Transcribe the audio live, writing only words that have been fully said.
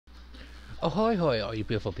Ahoy hoy, all you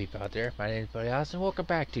beautiful people out there. My name is Buddy Austin. Welcome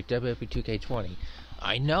back to WWE 2K20.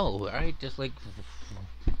 I know, right? Just like,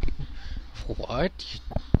 what?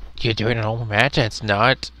 You're doing a normal match and it's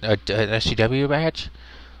not an SGW match?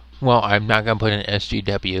 Well, I'm not gonna put in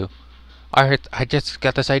SGW. I just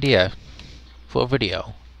got this idea for a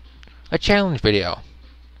video. A challenge video.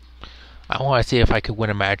 I want to see if I could win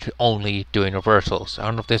a match only doing reversals. I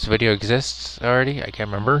don't know if this video exists already. I can't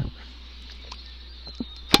remember.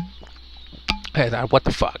 I thought, what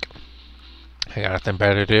the fuck? I got nothing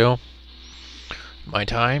better to do. My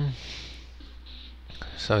time.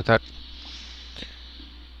 So I thought,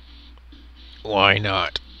 why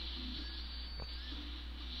not?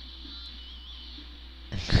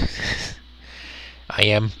 I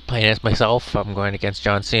am playing as myself. I'm going against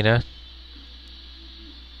John Cena.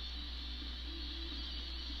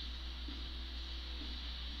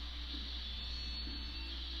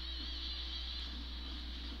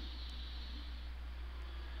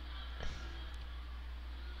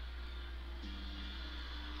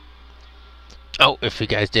 Oh, if you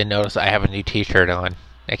guys didn't notice, I have a new t-shirt on.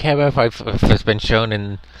 I can't remember if it's been shown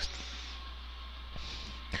in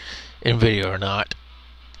video or not.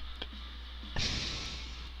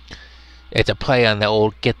 It's a play on the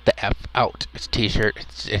old "Get the F Out"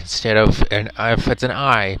 t-shirt. Instead of it's an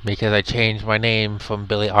I, because I changed my name from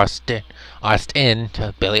Billy Austin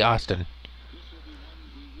to Billy Austin.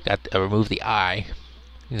 I removed the I.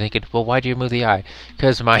 You're thinking, well, why do you remove the I?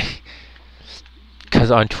 Because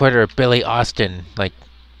on Twitter, Billy Austin, like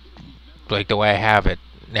the way I have it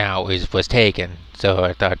now, was taken. So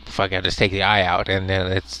I thought, fuck, I'll just take the I out, and then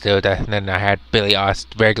it's still that. And then I had Billy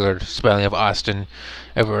Austin, regular spelling of Austin,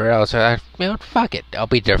 everywhere else. So fuck it, I'll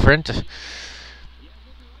be different.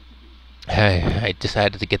 I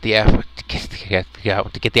decided to get the F, to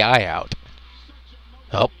get the I out.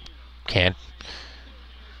 Oh, can't.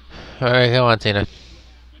 All right, come on, Cena.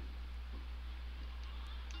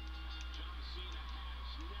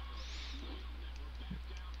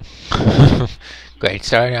 Great,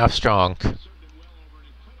 starting off strong.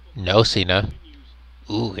 No, Cena.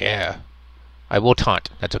 Ooh, yeah. I will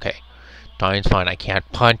taunt. That's okay. Taunting's fine. I can't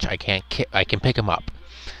punch. I can't kick. I can pick him up.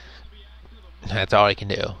 That's all I can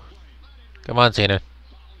do. Come on, Cena.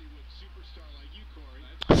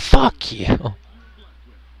 Fuck you.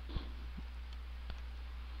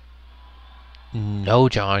 No,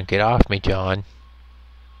 John. Get off me, John.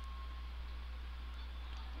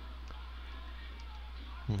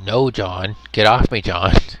 No, John. Get off me,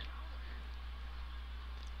 John.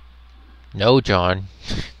 No, John.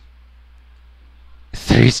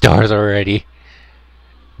 3 stars already.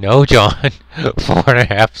 No, John.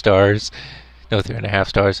 4.5 stars. No, 3.5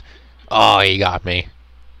 stars. Oh, he got me.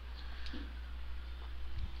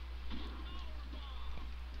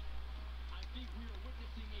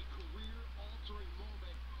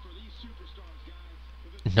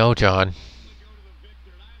 No, John.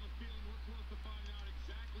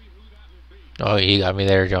 Oh, he got me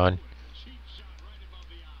there, John.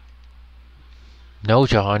 No,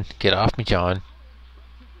 John. Get off me, John.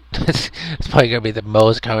 It's probably gonna be the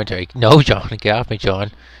most commentary. No, John. Get off me,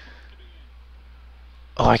 John.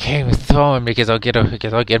 Oh, I can't even throw him because I'll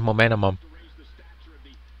get momentum.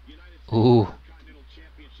 Ooh.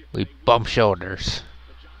 We bump shoulders.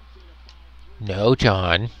 No,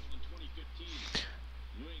 John.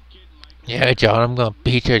 Yeah, John, I'm gonna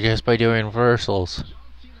beat you just by doing reversals.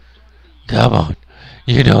 Come on.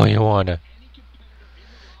 You know you wanna.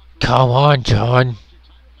 Come on, John.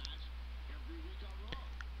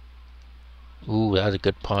 Ooh, that was a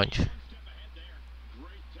good punch.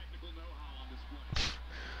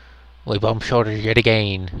 We bump shoulders yet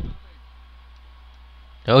again.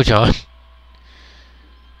 No, John.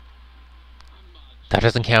 That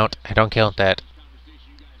doesn't count. I don't count that.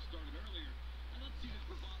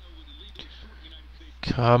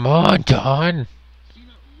 Come on, John.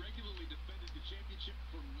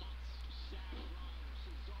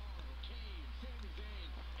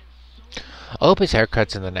 I hope his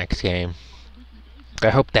haircut's in the next game. I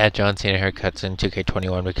hope that John Cena haircut's in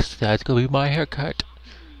 2K21 because that's gonna be my haircut.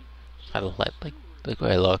 I like the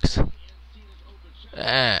way it looks.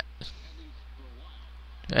 Ah.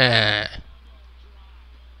 Ah.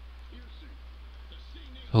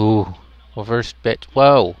 Ooh. Reverse bit.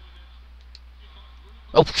 Whoa.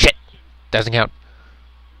 Oh shit. Doesn't count.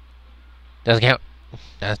 Doesn't count.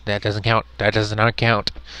 That doesn't count. That does not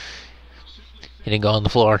count. He didn't go on the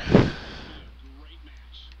floor.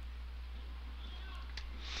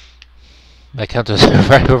 That counts as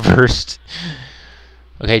right reversed.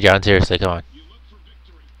 Okay, John, seriously, come on.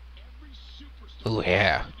 Ooh,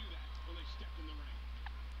 yeah.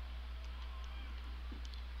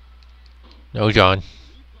 No, John.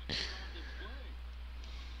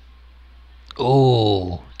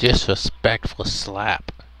 Ooh, disrespectful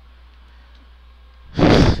slap.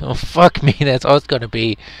 Oh, fuck me, that's all it's gonna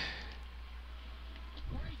be.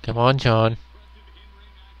 Come on, John.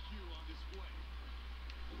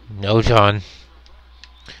 No, John.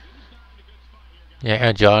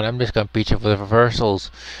 Yeah, John, I'm just gonna beat you with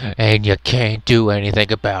reversals, and you can't do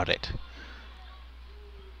anything about it.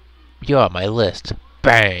 You're on my list.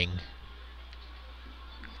 Bang.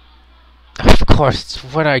 Of course,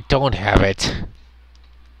 it's when I don't have it.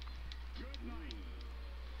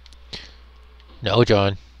 No,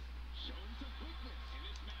 John.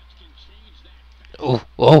 Oh,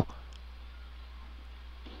 oh.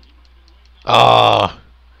 Ah.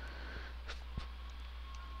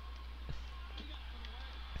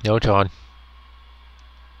 No, John.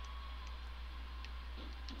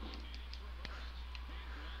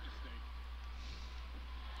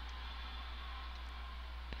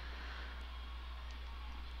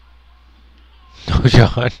 No,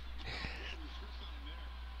 John.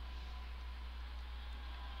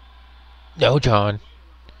 No, John.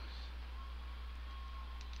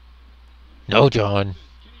 No, John.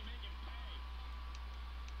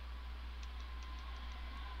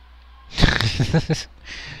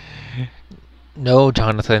 No,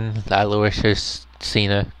 Jonathan. Aloysius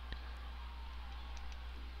Cena.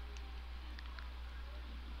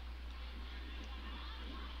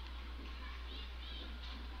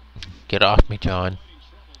 Get off me, John.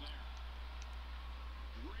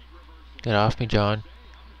 Get off me, John.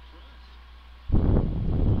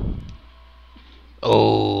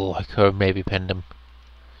 Oh, I could have maybe pinned him.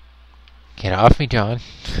 Get off me, John.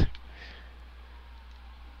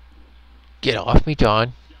 Get off me,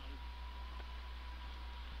 John.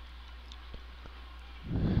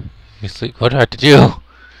 He's like, what do I have to do?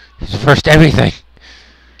 He's first everything.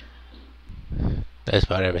 That's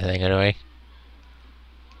about everything, anyway.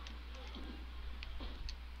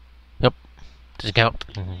 Nope. Doesn't count.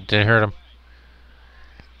 Didn't hurt him.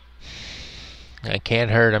 I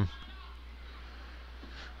can't hurt him.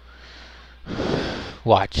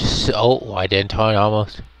 Watch. Oh, I didn't taunt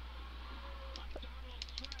almost.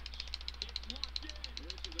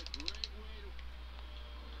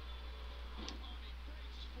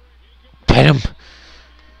 Pin him.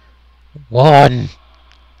 1,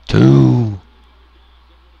 2.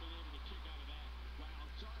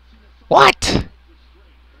 What?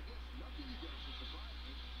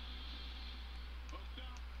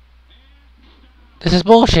 This is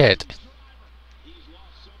bullshit.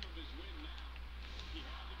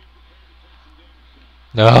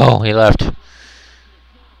 No, he left.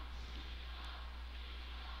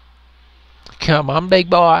 Come on, big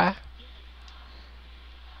boy.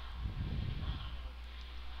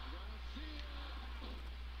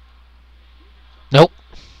 Nope.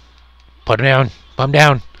 Put him down. Put him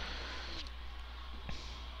down.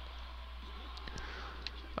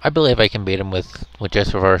 I believe I can beat him with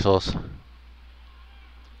just reversals.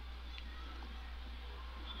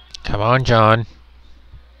 Come on, John.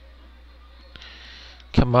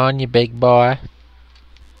 Come on, you big boy.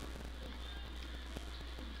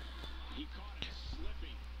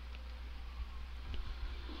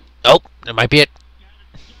 Oh, that might be it.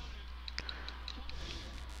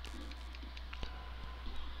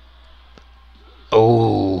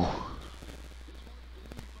 Oh.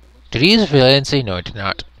 Did he use resiliency? No, he did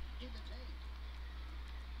not.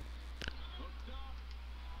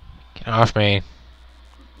 Get off me.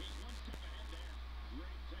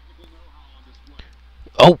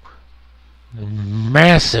 Oh!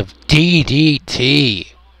 Massive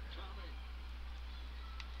DDT.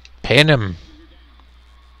 Pin him.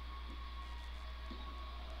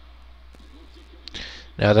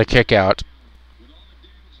 Another kick out.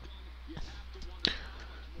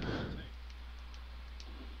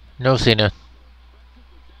 No, Cena.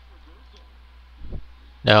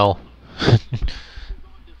 No.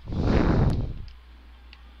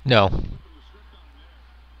 No.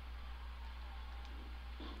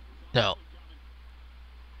 No.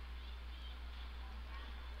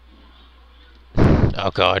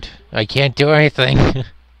 Oh god. I can't do anything. More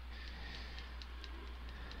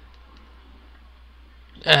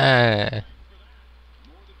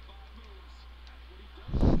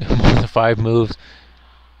than 5 moves.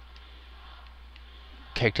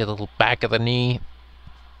 Kick to the little back of the knee.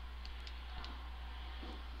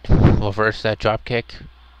 Reverse that drop kick.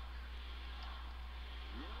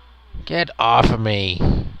 Get off of me,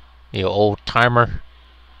 you old timer.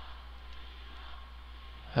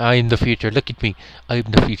 I'm the future. Look at me. I'm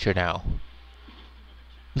the future now.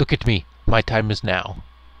 Look at me. My time is now.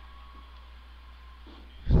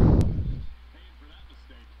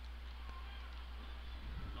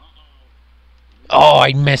 Oh,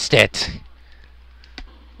 I missed it.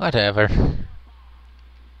 Whatever.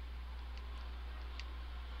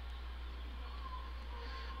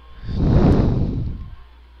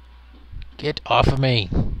 Get off of me.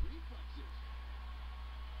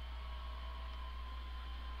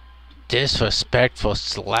 Disrespectful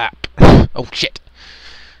slap. Oh shit.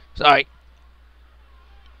 Sorry.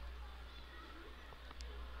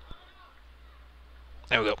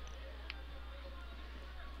 There we go.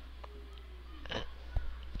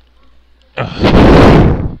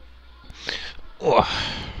 Ugh.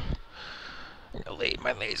 Oh. I'm gonna lay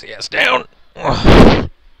my lazy ass down. Ugh.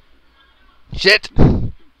 Shit.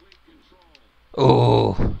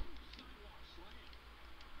 Oh.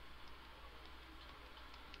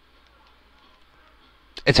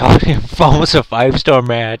 It's almost a 5-star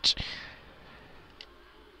match.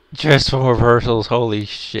 Just from reversals, holy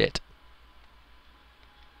shit.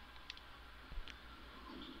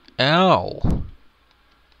 Ow.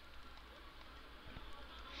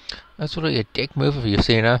 That's really a dick move of you,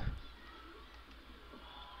 Cena.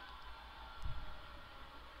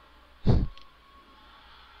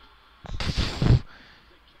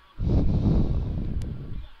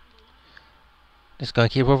 Just gonna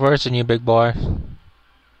keep reversing you, big boy.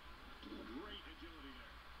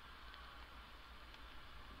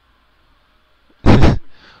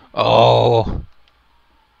 Oh.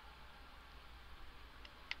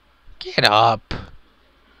 Get up.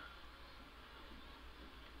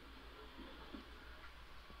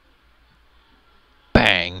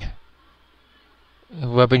 Bang.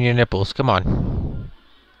 Rubbing your nipples, come on.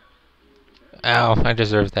 Ow, I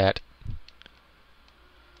deserve that.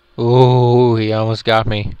 Ooh, he almost got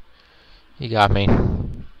me. He got me.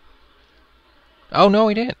 Oh, no,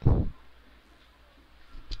 he didn't.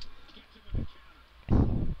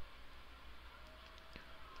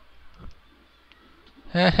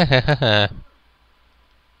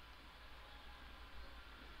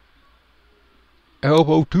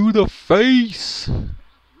 Elbow to the face.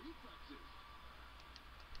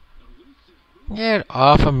 Get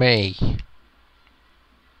off of me.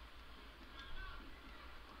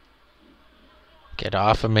 Get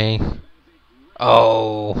off of me.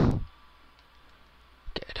 Oh.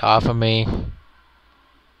 Get off of me.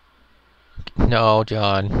 No,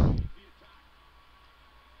 John.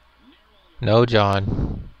 No,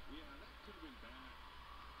 John.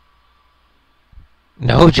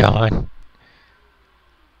 No, John.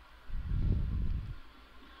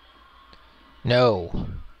 No.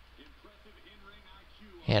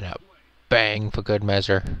 And a bang for good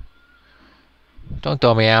measure. Don't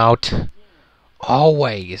throw me out.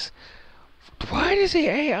 Always. Why does the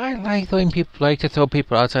AI like to throw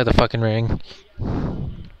people outside the fucking ring?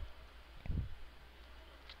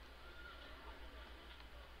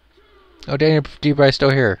 Oh, Daniel D-Bry's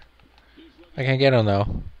still here. I can't get him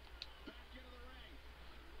though.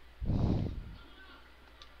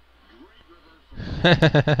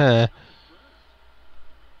 Get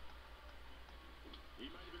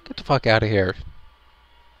the fuck out of here.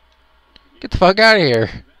 Get the fuck out of here.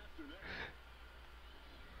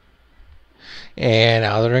 And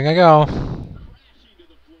out of the ring I go.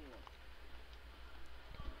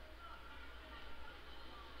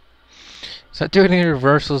 It's not doing any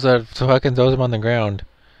reversals that fucking throws him on the ground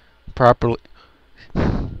properly.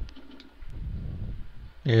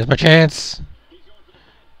 Here's my chance.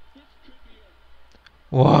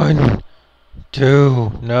 1,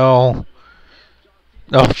 2, no.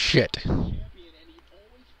 Oh shit.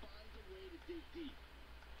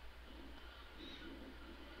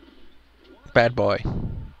 Bad boy.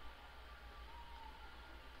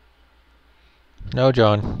 No,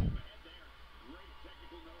 John.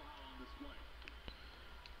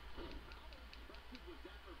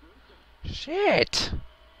 Shit.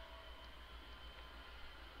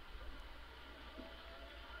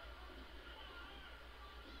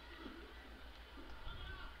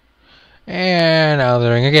 And out of the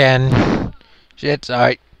ring again. Shit,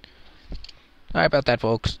 sorry. Sorry about that,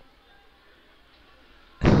 folks.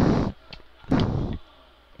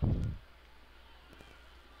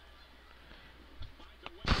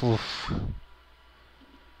 Oof.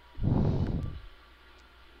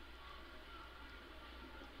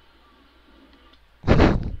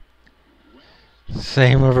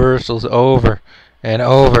 Same reversals over and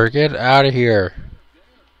over. Get out of here.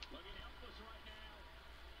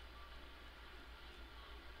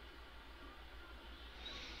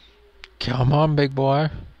 Come on, big boy.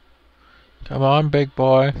 Come on, big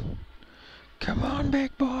boy. Come on,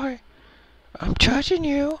 big boy. I'm touching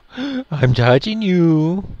you. I'm touching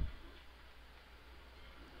you.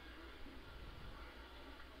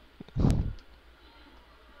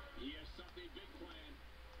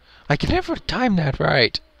 I can never time that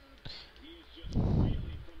right.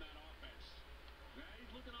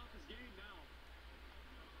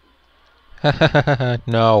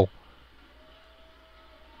 No.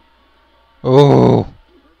 Oh.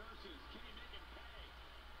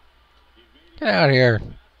 Get out of here.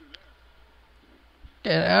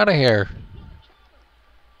 Get out of here.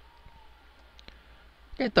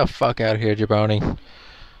 Get the fuck out of here, jabroni.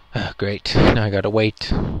 Oh, great. Now I gotta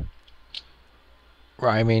wait.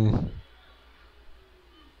 Rhyming.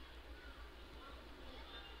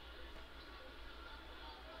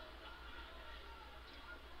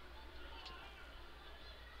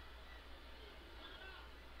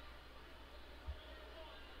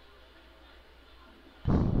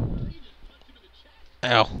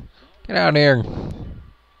 Ow. Get out of here.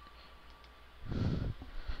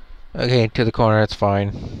 Okay, to the corner, that's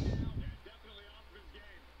fine.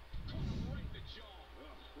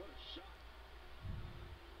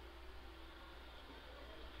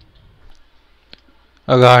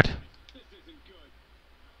 Oh god.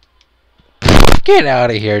 Get out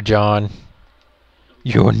of here, John.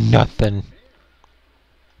 You're nothing.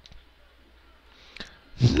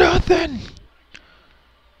 Nothing!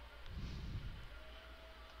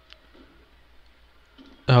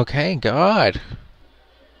 Okay, God.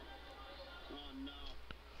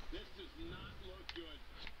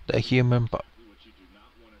 The human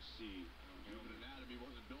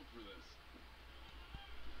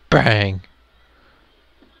bang.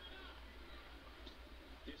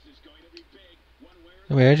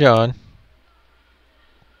 Come here, John.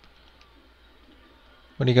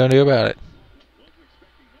 What are you gonna do about it?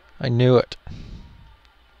 I knew it.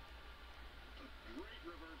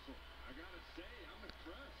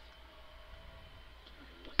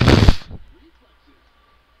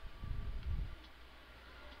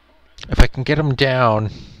 If I can get him down,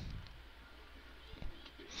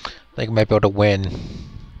 I think I might be able to win.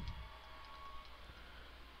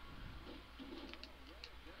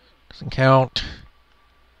 Doesn't count.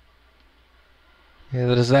 Yeah,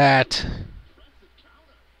 there's that.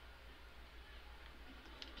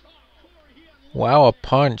 Wow, a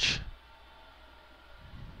punch.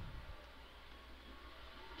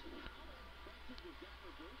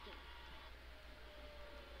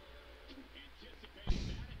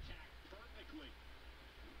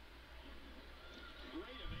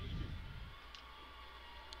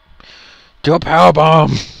 Do a power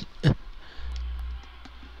bomb.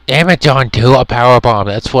 Damn it, John, do a power bomb.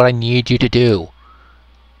 That's what I need you to do.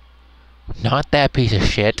 Not that piece of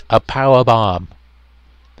shit. A power bomb.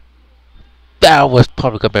 That was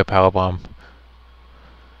probably gonna be a power bomb.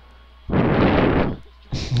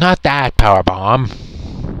 Not that power bomb.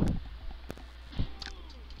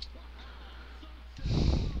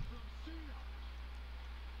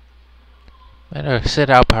 Better sit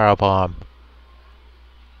out power bomb.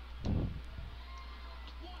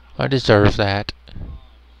 I deserve that.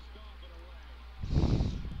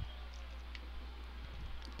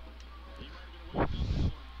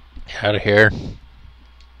 Get out of here.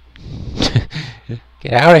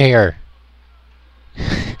 Get out of here.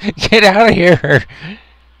 Get out of here.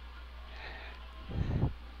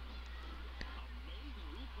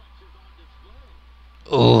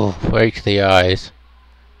 Ooh, right to the eyes.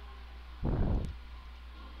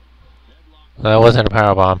 That wasn't a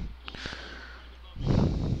power bomb.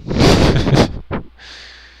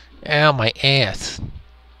 Ow, my ass.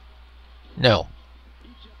 No.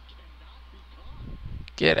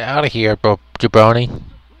 Get out of here, jabroni.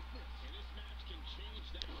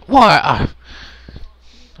 What? I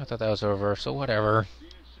thought that was a reversal. Whatever.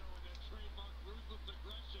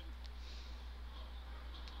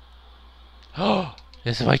 Oh,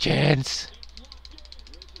 this is my chance.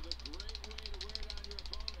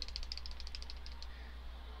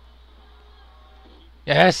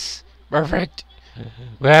 Yes, perfect.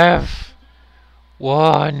 Ref.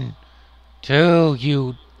 1, 2,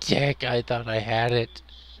 you dick. I thought I had it.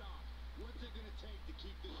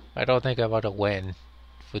 I don't think I'm about to win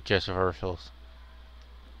with just reversals.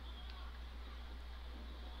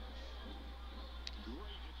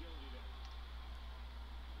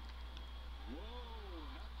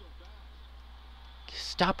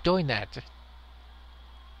 Stop doing that.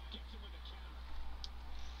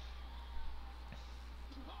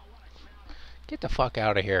 Get the fuck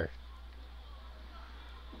out of here.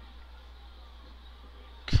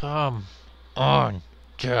 Come on,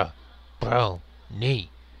 jabroni.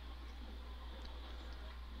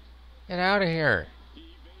 Get out of here.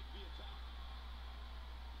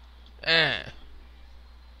 Come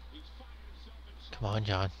on,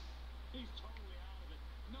 John.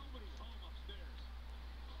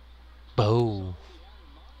 Boo.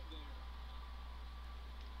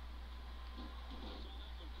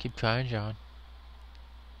 Keep trying, John.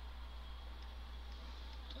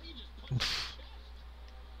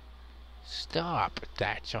 Stop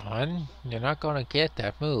that, John. You're not gonna get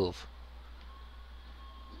that move.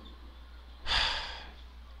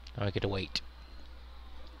 Now I get to wait.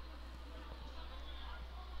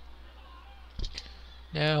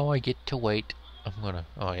 Now I get to wait. I'm gonna.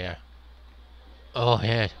 Oh, yeah. Oh,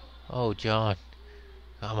 yeah. Oh, John.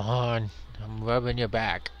 Come on. I'm rubbing your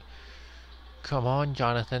back. Come on,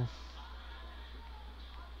 Jonathan.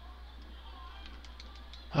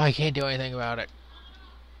 I can't do anything about it.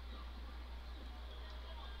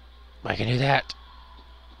 I can do that.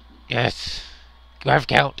 Yes. Grab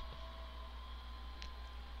count.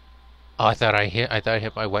 Oh, I thought I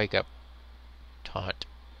hit my wake up taunt.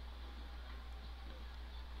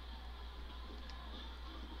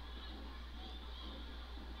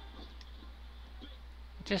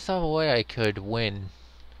 Just saw a way I could win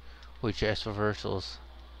with just reversals.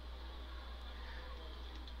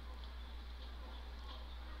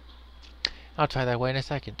 I'll try that way in a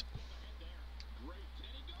second.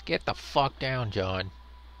 Get the fuck down, John.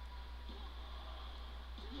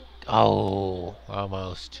 Oh,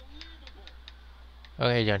 almost.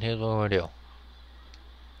 Okay, John, here's what we're gonna do. I'm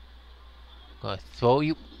gonna throw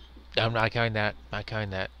you. I'm not counting that. Not counting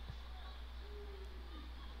that.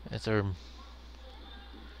 That's our.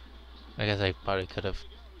 I guess I probably could have.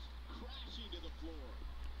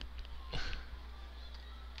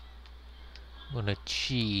 I'm gonna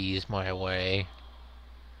cheese my way.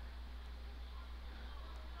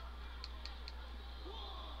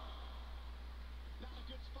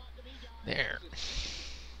 There.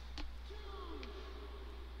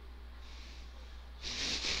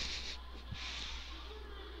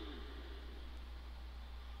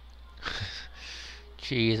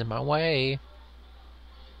 Cheese in my way.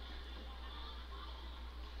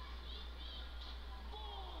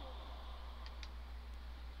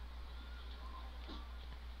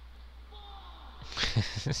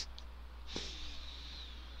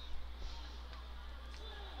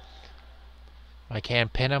 I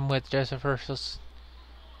can't pin him with just reversals.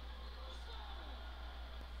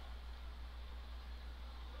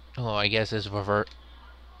 Oh, I guess it's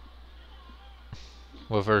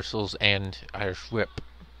reversals and Irish whip.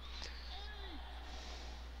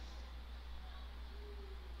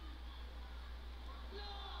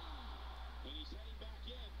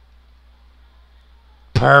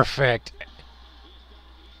 Perfect.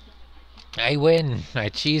 I win. I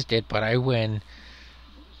cheesed it, but I win.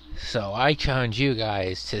 So I challenge you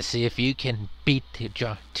guys to see if you can beat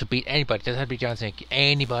beat anybody. It doesn't have to be John Cena.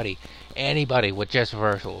 Anybody with just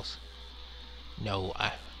reversals. No,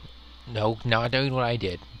 no, not doing what I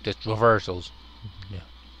did. Just reversals.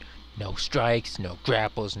 No strikes, no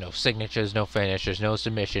grapples, no signatures, no finishers, no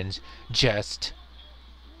submissions. Just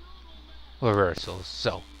reversals.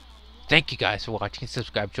 So, thank you guys for watching.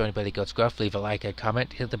 Subscribe, join Buddy Goats Gruff. Leave a like, a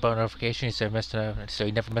comment, hit the bell notification so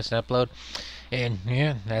you never miss an upload. And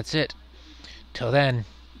yeah, that's it. Till then,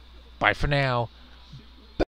 bye for now.